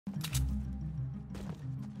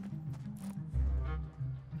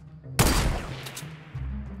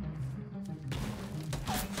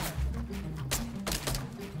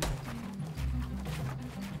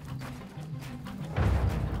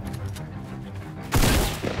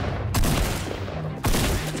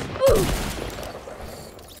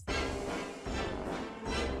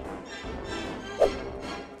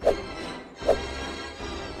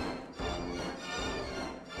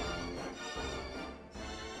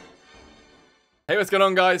Hey, what's going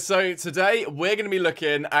on, guys? So today we're going to be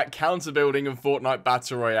looking at counter building in Fortnite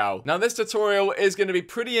Battle Royale. Now this tutorial is going to be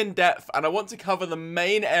pretty in-depth and I want to cover the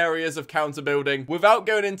main areas of counter building without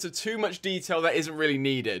going into too much detail that isn't really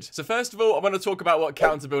needed. So first of all, I want to talk about what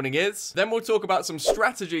counter building is. Then we'll talk about some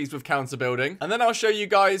strategies with counter building. And then I'll show you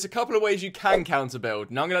guys a couple of ways you can counter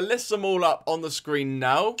build. Now I'm going to list them all up on the screen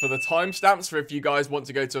now for the timestamps for if you guys want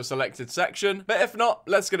to go to a selected section. But if not,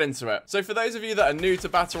 let's get into it. So for those of you that are new to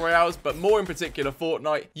Battle Royales, but more in particular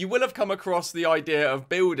Fortnite, you will have come across the idea of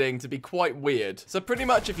building to be quite weird. So pretty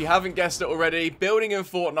much, if you haven't guessed it already, building in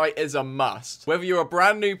Fortnite is a must. Whether you're a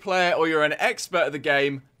brand new player or you're an expert at the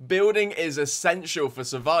game, building is essential for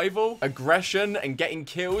survival, aggression, and getting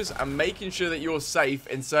kills and making sure that you're safe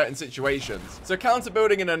in certain situations. So counter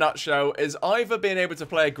building in a nutshell is either being able to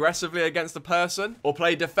play aggressively against a person or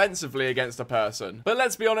play defensively against a person. But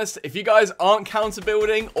let's be honest, if you guys aren't counter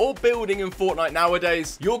building or building in Fortnite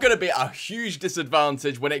nowadays, you're going to be at a huge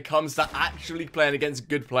disadvantage when it comes to actually playing against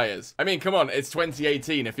good players. I mean, come on, it's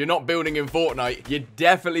 2018. If you're not building in Fortnite, you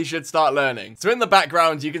definitely should start learning. So in the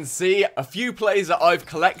background, you can see a few plays that I've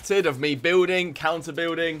collected of me building, counter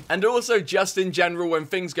building, and also just in general when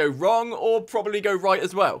things go wrong or probably go right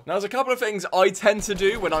as well. Now, there's a couple of things I tend to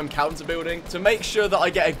do when I'm counter building to make sure that I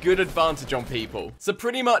get a good advantage on people. So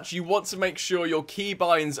pretty much you want to make sure your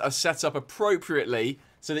keybinds are set up appropriately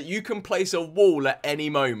so that you can place a wall at any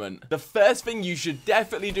moment. The first thing you should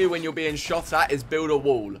definitely do when you're being shot at is build a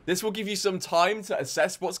wall. This will give you some time to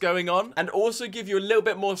assess what's going on and also give you a little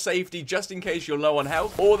bit more safety just in case you're low on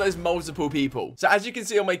health or there's multiple people. So as you can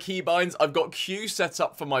see on my keybinds, I've got Q set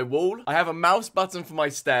up for my wall. I have a mouse button for my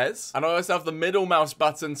stairs, and I also have the middle mouse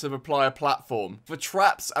button to apply a platform. For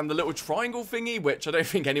traps and the little triangle thingy, which I don't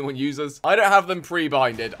think anyone uses, I don't have them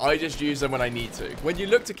pre-binded. I just use them when I need to. When you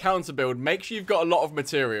look to counter build, make sure you've got a lot of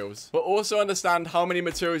materials, but also understand how many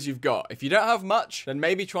materials you've got. If you don't have much, then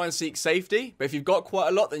maybe try and seek safety, but if you've got quite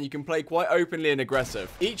a lot, then you can play quite openly and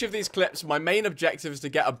aggressive. Each of these clips, my main objective is to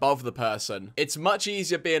get above the person. It's much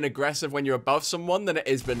easier being aggressive when you're above someone than it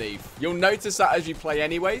is beneath. You'll notice that as you play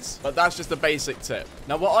anyways, but that's just a basic tip.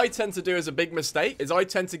 Now, what I tend to do as a big mistake is I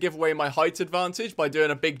tend to give away my height advantage by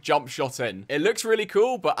doing a big jump shot in. It looks really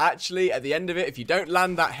cool, but actually at the end of it, if you don't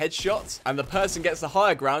land that headshot and the person gets the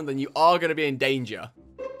higher ground, then you are going to be in danger.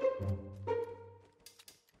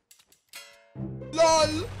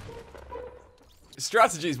 LOL!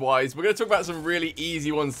 Strategies wise, we're going to talk about some really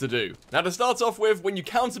easy ones to do. Now, to start off with, when you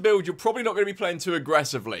counter build, you're probably not going to be playing too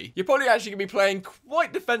aggressively. You're probably actually going to be playing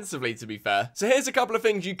quite defensively, to be fair. So here's a couple of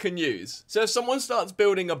things you can use. So if someone starts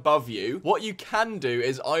building above you, what you can do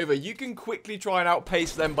is either you can quickly try and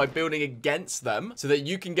outpace them by building against them so that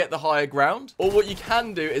you can get the higher ground, or what you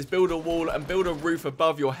can do is build a wall and build a roof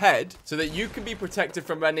above your head so that you can be protected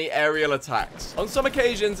from any aerial attacks. On some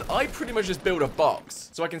occasions, I pretty much just build a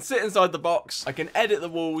box. So I can sit inside the box, I can edit the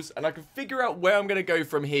walls, and I can figure out where I'm going to go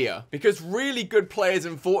from here. Because really good players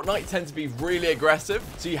in Fortnite tend to be really aggressive,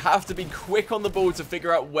 so you have to be quick on the ball to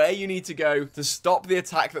figure out where you need to go to stop the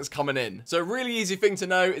attack that's coming in. So a really easy thing to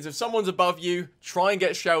know is if someone's above you, try and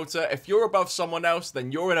get shelter. If you're above someone else,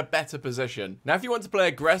 then you're in a better position. Now, if you want to play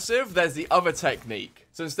aggressive, there's the other technique.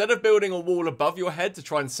 So instead of building a wall above your head to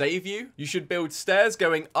try and save you, you should build stairs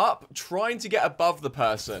going up, trying to get above the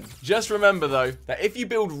person. Just remember though, that if you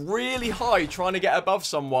build really high trying to get above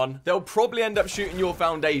someone, they'll probably end up shooting your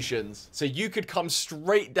foundations. So you could come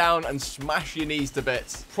straight down and smash your knees to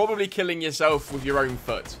bits, probably killing yourself with your own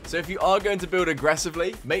foot. So if you are going to build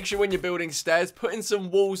aggressively, make sure when you're building stairs, put in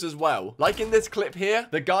some walls as well. Like in this clip here,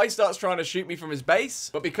 the guy starts trying to shoot me from his base,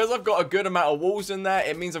 but because I've got a good amount of walls in there,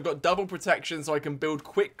 it means I've got double protection so I can build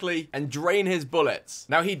quickly and drain his bullets.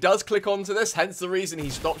 Now, he does click onto this, hence the reason he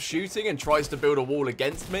stops shooting and tries to build a wall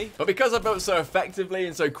against me. But because I built so effectively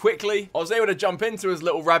and so quickly, I was able to jump into his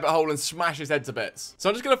little rabbit hole and smash his head to bits. So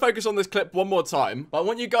I'm just going to focus on this clip one more time, but I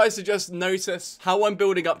want you guys to just notice how I'm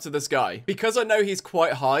building up to this guy. Because I know he's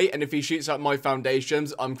quite high, and if he shoots at my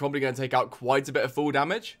foundations, I'm probably going to take out quite a bit of full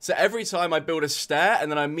damage. So every time I build a stair, and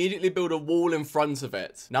then I immediately build a wall in front of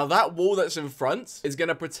it. Now, that wall that's in front is going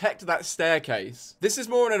to protect that staircase. This This is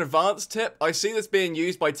more an advanced tip. I see this being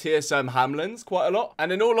used by TSM Hamlins quite a lot.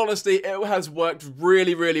 And in all honesty, it has worked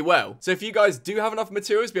really, really well. So if you guys do have enough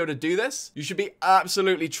materials to be able to do this, you should be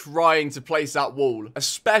absolutely trying to place that wall,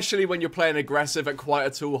 especially when you're playing aggressive at quite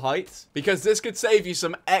a tall height, because this could save you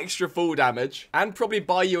some extra fall damage and probably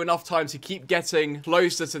buy you enough time to keep getting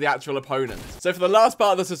closer to the actual opponent. So for the last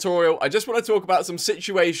part of the tutorial, I just want to talk about some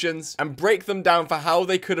situations and break them down for how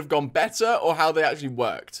they could have gone better or how they actually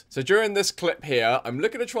worked. So during this clip here, I'm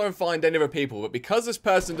looking to try and find any other people, but because this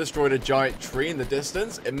person destroyed a giant tree in the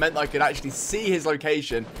distance, it meant I could actually see his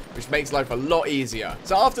location, which makes life a lot easier.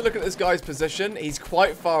 So after looking at this guy's position, he's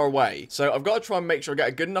quite far away. So I've got to try and make sure I get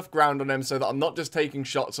a good enough ground on him so that I'm not just taking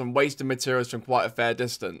shots and wasting materials from quite a fair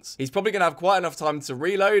distance. He's probably going to have quite enough time to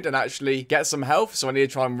reload and actually get some health, so I need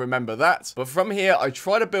to try and remember that. But from here, I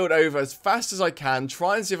try to build over as fast as I can,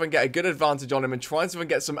 try and see if I can get a good advantage on him and try and see if I can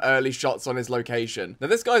get some early shots on his location. Now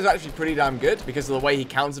this guy's actually pretty damn good because of the way he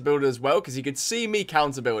counter builded as well, because he could see me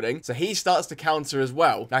counter building, so he starts to counter as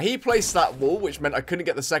well. Now he placed that wall, which meant I couldn't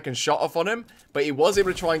get the second shot off on him, but he was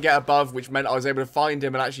able to try and get above, which meant I was able to find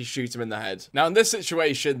him and actually shoot him in the head. Now in this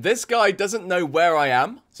situation, this guy doesn't know where I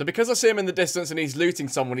am, so because I see him in the distance and he's looting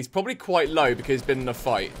someone, he's probably quite low because he's been in a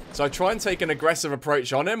fight. So I try and take an aggressive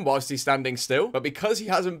approach on him whilst he's standing still, but because he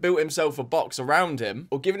hasn't built himself a box around him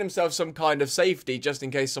or given himself some kind of safety just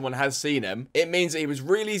in case someone has seen him, it means that he was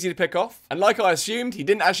really easy to pick off. And like I assumed, he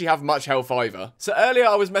didn't actually have much health either. So earlier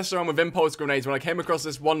I was messing around with impulse grenades when I came across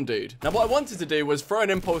this one dude. Now what I wanted to do was throw an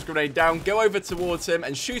impulse grenade down, go over towards him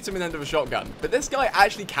and shoot him in the end of a shotgun. But this guy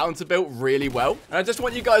actually counter built really well. And I just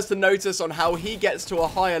want you guys to notice on how he gets to a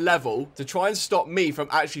higher level to try and stop me from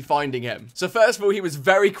actually finding him. So first of all, he was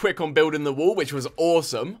very quick on building the wall, which was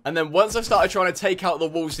awesome. And then once I started trying to take out the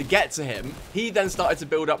walls to get to him, he then started to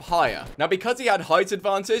build up higher. Now because he had height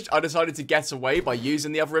advantage, I decided to get away by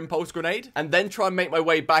using the other impulse grenade and then try and make my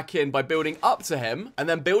way back in by building up to him and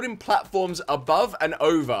then building platforms above and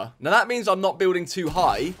over. Now that means I'm not building too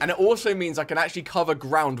high, and it also means I can actually cover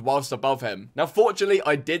ground whilst above him. Now fortunately,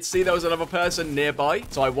 I did see there was another person nearby,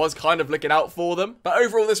 so I was kind of looking out for them. But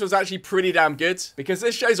overall, this was actually pretty damn good because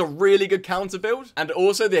this shows a really good counter build and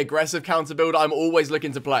also the aggressive counter build I'm always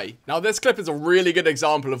looking to play. Now this clip is a really good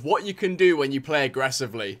example of what you can do when you play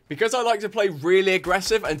aggressively. Because I like to play really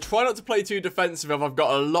aggressive and try not to play too defensive if I've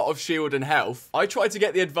got a lot of shield and health, I try to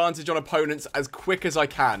get the advantage on opponents as quick as I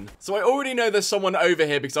can. So I already know there's someone over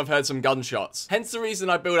here because I've heard some gunshots. Hence the reason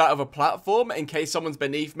I build out of a platform in case someone's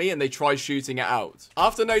beneath me and they try shooting it out.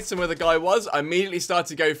 After noticing where the guy was, I immediately started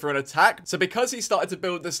to go for an attack. So because he started to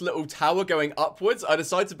build this little tower going upwards, I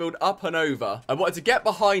decided to build up and over. I wanted to get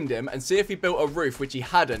behind him and see if he built a roof, which he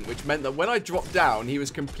hadn't, which meant that when I dropped down, he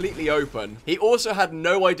was completely open. He also had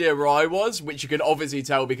no idea where I was, which you can obviously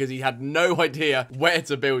tell because he had no idea where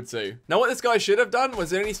to build to. Now what this guy should have done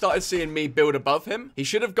was when he started seeing me build above him, he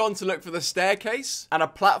should have gone to look for the staircase and a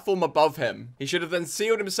platform above him. He should have then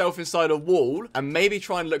sealed himself inside a wall and maybe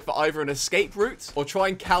try and look for either an escape route or try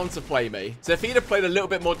and counterplay me. So if he'd have played a little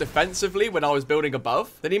bit more defensively when I was building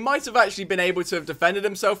above, then he might have actually been able to have defended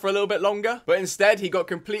himself for a little bit longer, but instead he got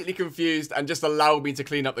completely confused and just allowed me to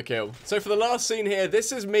clean up the kill. So for the last scene here,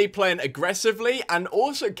 this is me playing aggressively and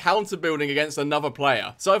also counter building against another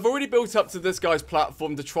player. So I've already built up to this guy's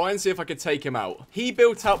platform to try and see if I could take him out. He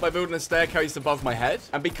built out by building a staircase above my head,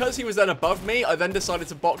 and because he was then above me, I then decided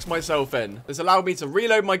to box myself in. This allowed me to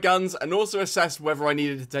reload my guns and also assess whether I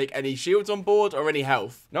needed to take any shields on board or any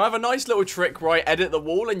health. Now I have a nice little trick where I edit the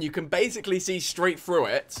wall and you can basically see straight through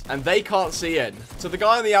it and they can't see in. So the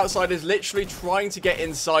guy on the outside is literally trying to get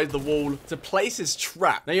inside the wall to place his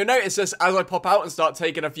trap. Now you'll notice this as I pop out and start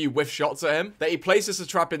taking a few whiff shots at him, that he places the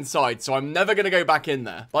trap inside, so I'm never going to go back in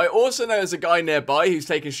there. But I also know there's a guy nearby who's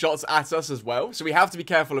taking shots at us as well, so we have to be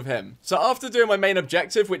careful of him. So after doing my main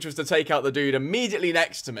objective, which was to take out the dude immediately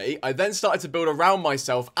next to me, I then started to build around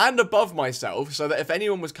myself and above myself so that if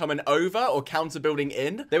anyone was coming over or counter building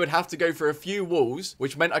in, they would have to go through a few walls,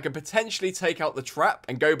 which meant I could potentially take out the trap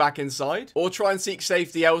and go back inside, or try and seek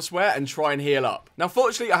safety elsewhere and try and heal up. Now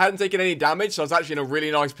fortunately I hadn't taken any damage, so I was actually in a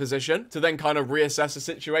really nice position to then kind of reassess the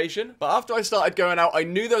situation. But after I started going out, I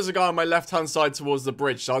knew there was a guy on my left hand side towards the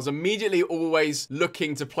bridge, so I was immediately always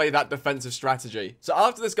looking to play that defensive strategy. So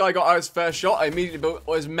after this guy got out his first shot, I immediately built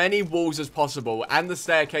as many walls as possible and the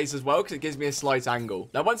staircase as well because it gives me a slight angle.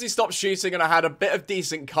 Now once he stopped shooting and I had a bit of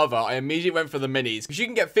decent cover, I immediately went for the minis because you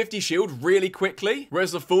can get 50 shield really quickly,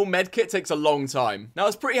 whereas the full med kit takes a long time. time. Now, I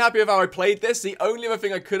was pretty happy with how I played this. The only other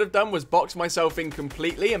thing I could have done was box myself in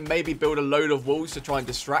completely and maybe build a load of walls to try and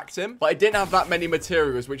distract him. But I didn't have that many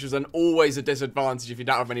materials, which was always a disadvantage if you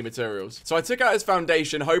don't have many materials. So I took out his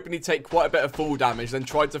foundation, hoping he'd take quite a bit of fall damage, then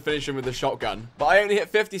tried to finish him with a shotgun. But I only hit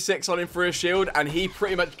 56 on him for a shield, and he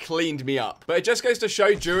pretty much cleaned me up. But it just goes to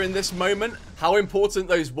show during this moment how important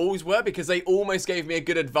those walls were, because they almost gave me a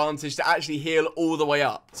good advantage to actually heal all the way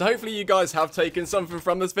up. So hopefully you guys have taken something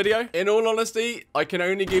from this video. In all honesty, I can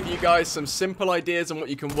only give you guys some simple ideas on what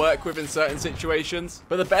you can work with in certain situations,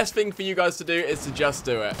 but the best thing for you guys to do is to just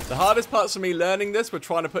do it. The hardest parts for me learning this were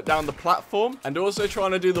trying to put down the platform and also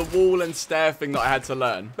trying to do the wall and stair thing that I had to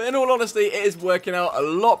learn. But in all honesty, it is working out a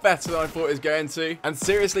lot better than I thought it was going to, and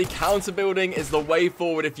seriously, counter building is the way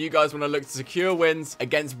forward if you guys want to look to secure wins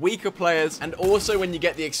against weaker players, and also when you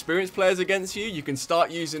get the experienced players against you, you can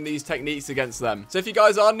start using these techniques against them. So if you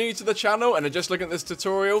guys are new to the channel and are just looking at this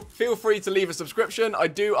tutorial, feel free to leave a subscription. I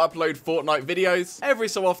do upload Fortnite videos every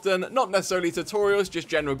so often, not necessarily tutorials, just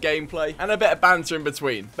general gameplay and a bit of banter in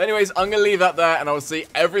between. But anyways, I'm going to leave that there, and I will see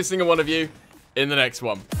every single one of you in the next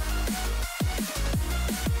one.